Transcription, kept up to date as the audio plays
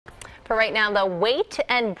For right now, though, weight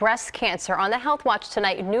and breast cancer on the Health Watch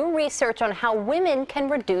tonight. New research on how women can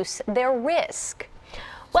reduce their risk.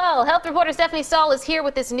 Well, health reporter Stephanie Stahl is here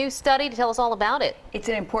with this new study to tell us all about it. It's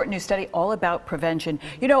an important new study all about prevention.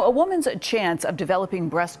 You know, a woman's chance of developing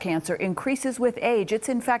breast cancer increases with age. It's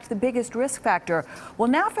in fact the biggest risk factor. Well,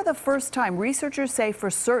 now for the first time, researchers say for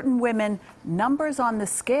certain women, numbers on the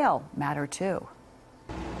scale matter too.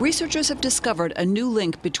 Researchers have discovered a new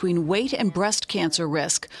link between weight and breast cancer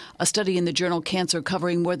risk. A study in the journal Cancer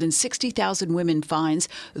covering more than 60,000 women finds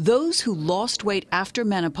those who lost weight after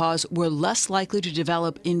menopause were less likely to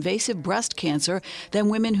develop invasive breast cancer than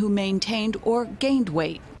women who maintained or gained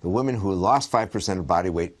weight. The women who lost 5% of body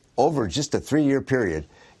weight over just a 3-year period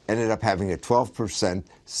ended up having a 12%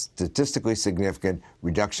 statistically significant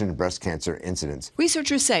reduction in breast cancer incidence.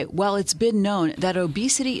 Researchers say while it's been known that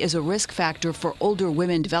obesity is a risk factor for older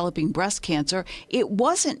women developing breast cancer, it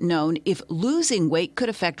wasn't known if losing weight could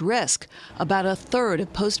affect risk. About a third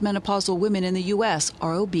of postmenopausal women in the U.S.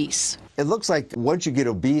 are obese. It looks like once you get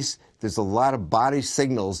obese, there's a lot of body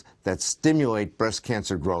signals that stimulate breast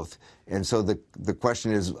cancer growth. And so the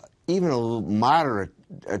question is, even a little moderate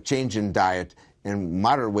change in diet and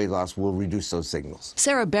moderate weight loss will reduce those signals.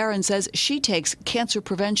 Sarah Barron says she takes cancer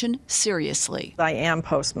prevention seriously. I am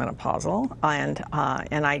postmenopausal,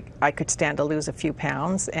 and I could stand to lose a few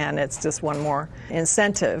pounds, and it's just one more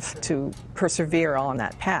incentive to persevere on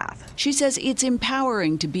that path. She says it's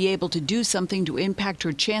empowering to be able to do something to impact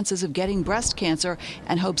her chances of getting breast cancer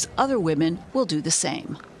and hopes other women will do the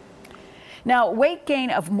same. Now, weight gain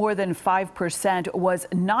of more than 5% was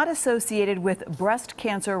not associated with breast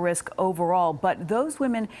cancer risk overall, but those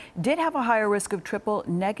women did have a higher risk of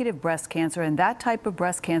triple-negative breast cancer, and that type of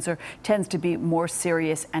breast cancer tends to be more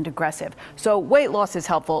serious and aggressive. So weight loss is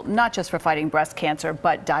helpful, not just for fighting breast cancer,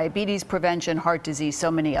 but diabetes prevention, heart disease, so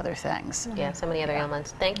many other things. Yeah, so many other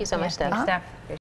ailments. Thank you so much, Steph.